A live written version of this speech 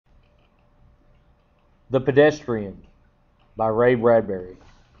The Pedestrian by Ray Bradburry.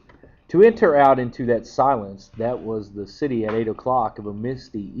 To enter out into that silence that was the city at 8 o'clock of a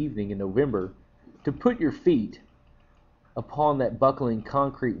misty evening in November, to put your feet upon that buckling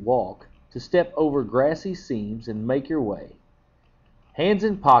concrete walk, to step over grassy seams and make your way, hands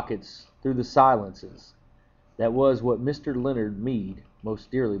in pockets through the silences, that was what Mr. Leonard Mead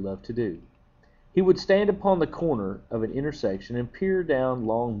most dearly loved to do. He would stand upon the corner of an intersection and peer down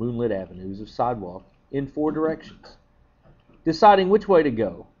long moonlit avenues of sidewalk in 4 directions, deciding which way to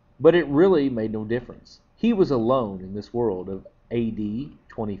go. But it really made no difference. He was alone in this world of AD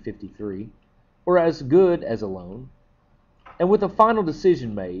 2053, or as good as alone. And with a final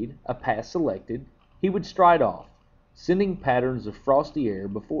decision made, a path selected, he would stride off, sending patterns of frosty air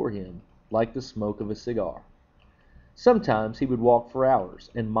before him like the smoke of a cigar. Sometimes he would walk for hours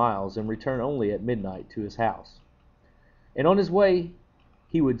and miles and return only at midnight to his house. And on his way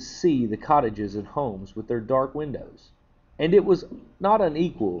he would see the cottages and homes with their dark windows. And it was not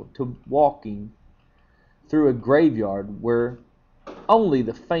unequal to walking through a graveyard where only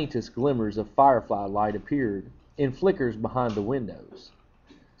the faintest glimmers of firefly light appeared in flickers behind the windows.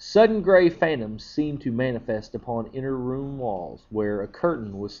 Sudden gray phantoms seemed to manifest upon inner room walls where a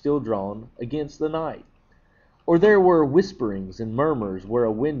curtain was still drawn against the night. Or there were whisperings and murmurs where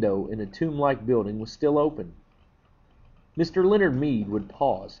a window in a tomb-like building was still open. Mr. Leonard Mead would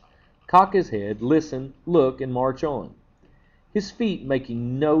pause, cock his head, listen, look, and march on, his feet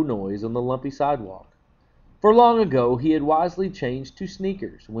making no noise on the lumpy sidewalk. For long ago he had wisely changed to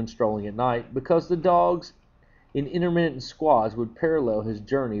sneakers when strolling at night, because the dogs in intermittent squads would parallel his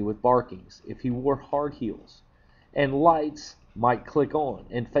journey with barkings if he wore hard heels, and lights might click on,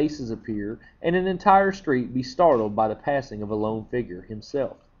 and faces appear, and an entire street be startled by the passing of a lone figure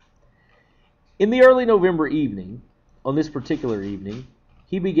himself. In the early November evening, on this particular evening,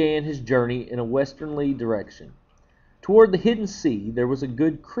 he began his journey in a westerly direction. Toward the hidden sea there was a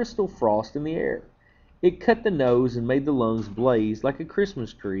good crystal frost in the air. It cut the nose and made the lungs blaze like a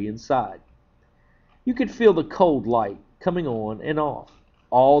Christmas tree inside. You could feel the cold light coming on and off,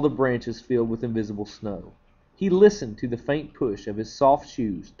 all the branches filled with invisible snow. He listened to the faint push of his soft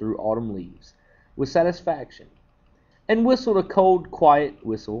shoes through autumn leaves with satisfaction, and whistled a cold, quiet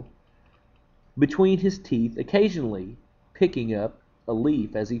whistle between his teeth, occasionally picking up a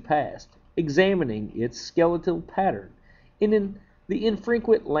leaf as he passed, examining its skeletal pattern in the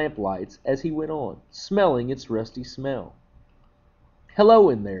infrequent lamplights as he went on, smelling its rusty smell. "Hello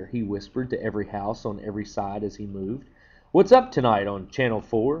in there," he whispered to every house on every side as he moved. "What's up tonight on Channel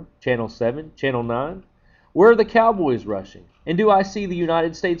 4, Channel 7, Channel 9? Where are the cowboys rushing? And do I see the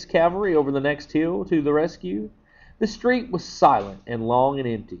United States cavalry over the next hill to the rescue?" The street was silent and long and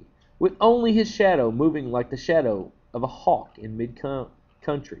empty, with only his shadow moving like the shadow of a hawk in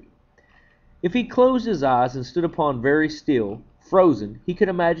mid-country. If he closed his eyes and stood upon very still, frozen, he could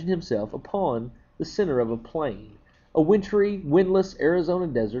imagine himself upon the center of a plain, a wintry, windless Arizona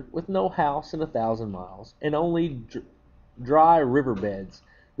desert with no house in 1,000 miles, and only dry riverbeds,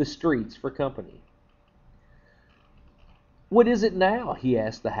 the streets for company. "What is it now?" he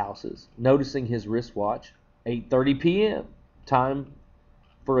asked the houses, noticing his wristwatch. 8:30 p.m. Time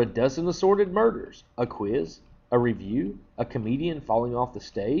for a dozen assorted murders, a quiz, a review, a comedian falling off the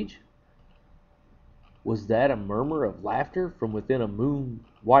stage. Was that a murmur of laughter from within a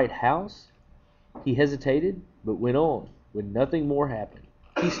moon-white house? He hesitated, but went on, when nothing more happened.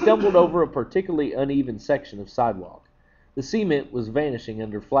 He stumbled over a particularly uneven section of sidewalk. The cement was vanishing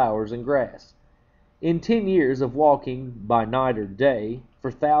under flowers and grass. In 10 years of walking by night or day for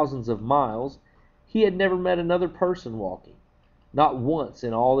thousands of miles, he had never met another person walking, not once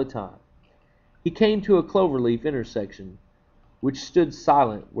in all the time. He came to a cloverleaf intersection, which stood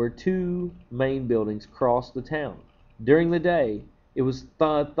silent where 2 main buildings crossed the town. During the day, it was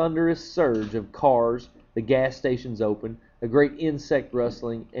a thunderous surge of cars, the gas stations open, a great insect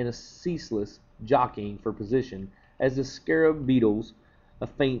rustling, and a ceaseless jockeying for position as the scarab beetles, a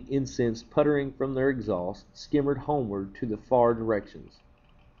faint incense puttering from their exhaust, skimmered homeward to the far directions.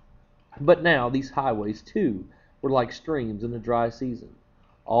 But now these highways, too, were like streams in a dry season,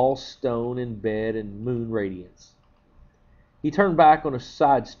 all stone and bed and moon radiance. He turned back on a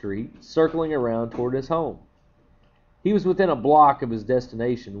side street, circling around toward his home. He was within a block of his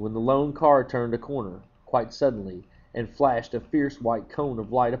destination when the lone car turned a corner, quite suddenly, and flashed a fierce white cone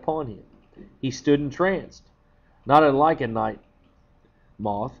of light upon him. He stood entranced, not unlike a night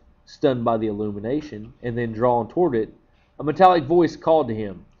moth, stunned by the illumination, and then drawn toward it. A metallic voice called to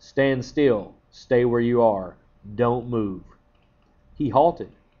him, "Stand still, stay where you are, don't move." He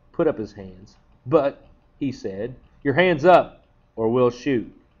halted, put up his hands. "But," he said, "your hands up, or we'll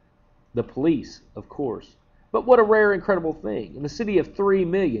shoot." The police, of course. But what a rare, incredible thing. In a city of 3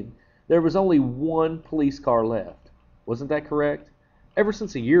 million, there was only one police car left. Wasn't that correct? Ever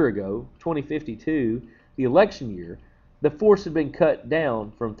since a year ago, 2052, the election year, the force had been cut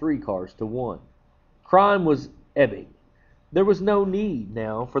down from 3 cars to 1. Crime was ebbing. There was no need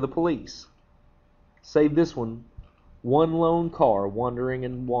now for the police. Save this one lone car wandering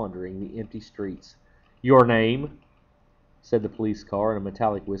the empty streets. "Your name?" said the police car in a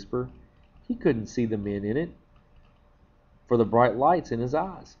metallic whisper. He couldn't see the men in it for the bright lights in his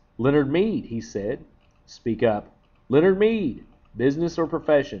eyes. "Leonard Mead," he said. "Speak up." "Leonard Mead. Business or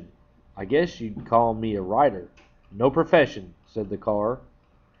profession?" "I guess you'd call me a writer." "No profession," said the car,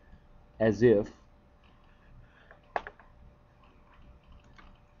 as if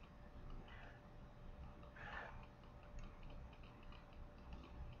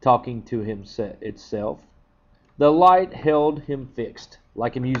talking to itself. The light held him fixed,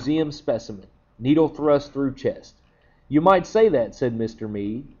 like a museum specimen, needle thrust through chest. "You might say that," said Mr.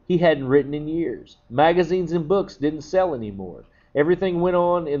 Mead. He hadn't written in years. Magazines and books didn't sell anymore. Everything went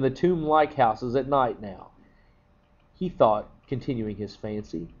on in the tomb-like houses at night now. He thought, continuing his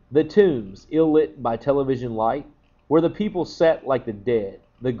fancy, the tombs, ill-lit by television light, where the people sat like the dead,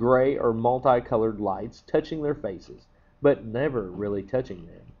 the gray or multicolored lights touching their faces, but never really touching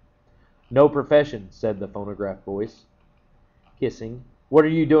them. "No profession," said the phonograph voice, hissing. "What are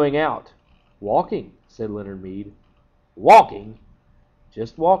you doing out?" "Walking," said Leonard Mead. "Walking?"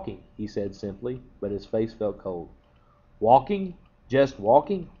 "Just walking," he said simply, but his face felt cold. "Walking? Just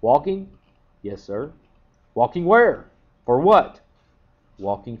walking? Walking?" "Yes, sir." "Walking where? For what?"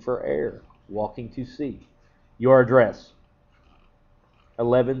 "Walking for air. Walking to see." "Your address?"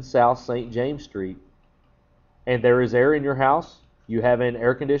 11 South St. James Street. "And there is air in your house? You have an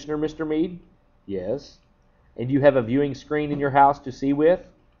air conditioner, Mr. Mead?" "Yes." "And you have a viewing screen in your house to see with?"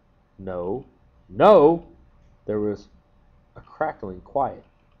 "No." "No?" There was a crackling quiet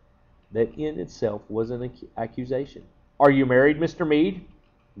that in itself was an accusation. "Are you married, Mr. Mead?"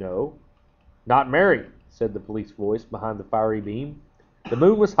 "No." "Not married," said the police voice behind the fiery beam. The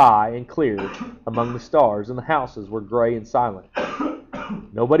moon was high and clear among the stars, and the houses were gray and silent.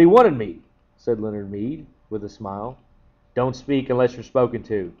 "Nobody wanted me," said Leonard Mead, with a smile. "Don't speak unless you're spoken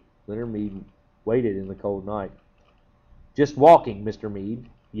to." Leonard Mead waited in the cold night. "Just walking, Mr. Mead."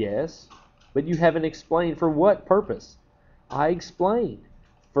 "Yes, but you haven't explained for what purpose." "I explained.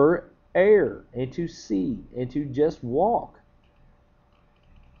 For air, and to see, and to just walk."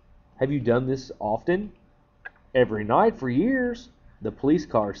 "Have you done this often?" "Every night for years." The police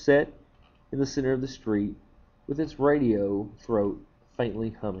car sat in the center of the street, with its radio throat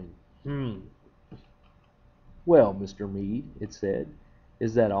faintly humming. "Well, Mr. Mead," it said.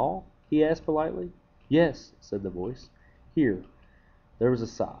 "Is that all?" he asked politely. "Yes," said the voice. "Here." There was a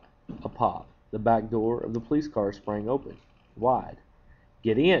sigh, a pop. The back door of the police car sprang open, wide.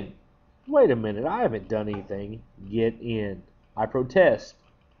 "Get in." "Wait a minute, I haven't done anything." "Get in." "I protest,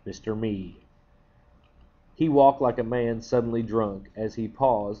 Mr. Mead." He walked like a man suddenly drunk. As he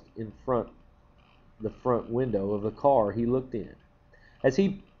paused in the front window of the car he looked in. As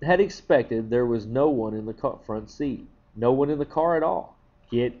he had expected, there was no one in the front seat. No one in the car at all.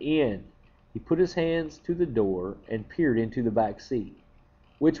 "Get in." He put his hands to the door and peered into the back seat,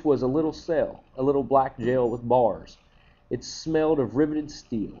 which was a little cell, a little black jail with bars. It smelled of riveted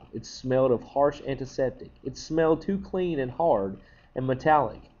steel. It smelled of harsh antiseptic. It smelled too clean and hard and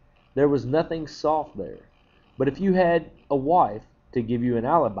metallic. There was nothing soft there. "But if you had a wife to give you an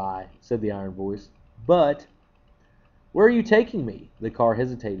alibi," said the iron voice. "But—" "Where are you taking me?" The car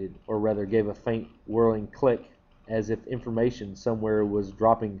hesitated, or rather gave a faint whirling click, as if information somewhere was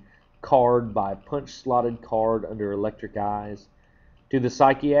dropping card by punch-slotted card under electric eyes. "To the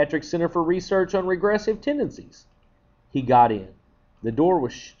Psychiatric Center for Research on Regressive Tendencies." He got in. The door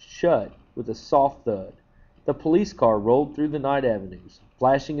was shut with a soft thud. The police car rolled through the night avenues,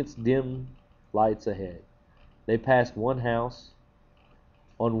 flashing its dim lights ahead. They passed one house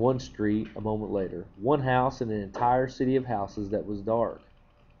on one street a moment later. One house in an entire city of houses that was dark.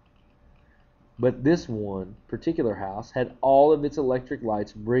 But this one particular house had all of its electric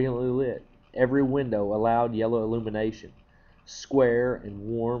lights brilliantly lit. Every window allowed yellow illumination, square and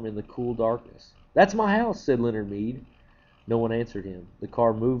warm in the cool darkness. "That's my house," said Leonard Mead. No one answered him. The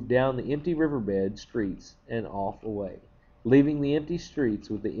car moved down the empty riverbed streets and off away, leaving the empty streets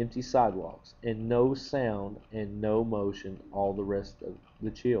with the empty sidewalks, and no sound and no motion all the rest of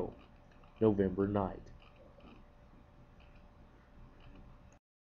the chill November night.